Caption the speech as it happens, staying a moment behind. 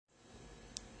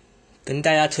跟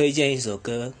大家推荐一首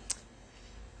歌，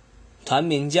团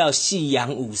名叫《夕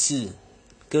阳武士》，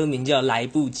歌名叫《来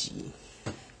不及》。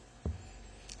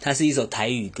它是一首台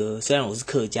语歌，虽然我是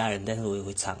客家人，但是我也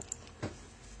会唱。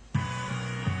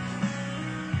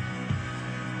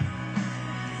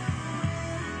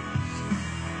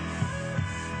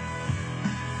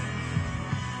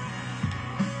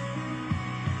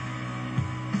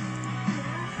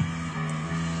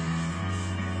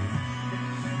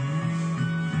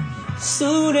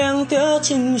思念着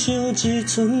亲像一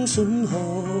阵阵雨，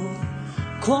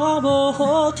看无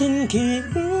好天气，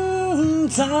不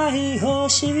知何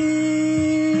时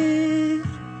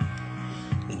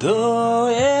就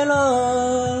会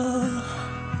落。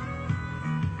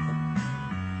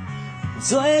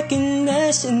最近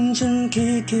的心情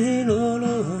起起落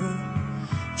落，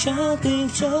车伫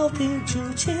作品就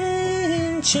亲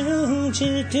像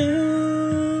一场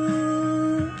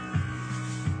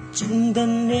简单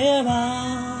的梦，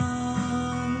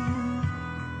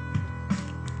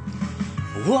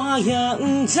我也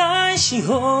不知是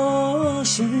何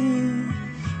时，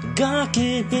家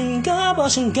己变甲无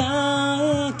像家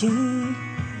己，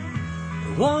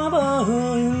我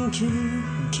无勇气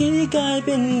去改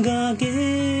变家己。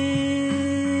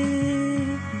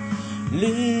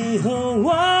你予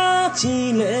我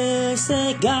一个世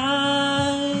界，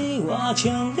我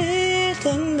将你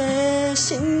藏在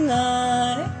心内。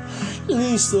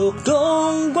你所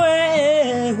讲过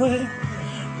的话，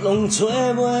拢找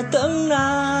袂回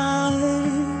来，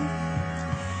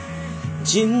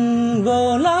真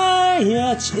无奈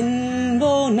也真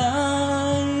无奈，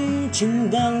情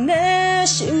人的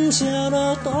心烧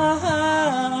落大海，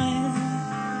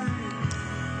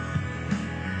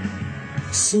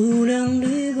思念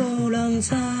你无人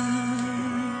知。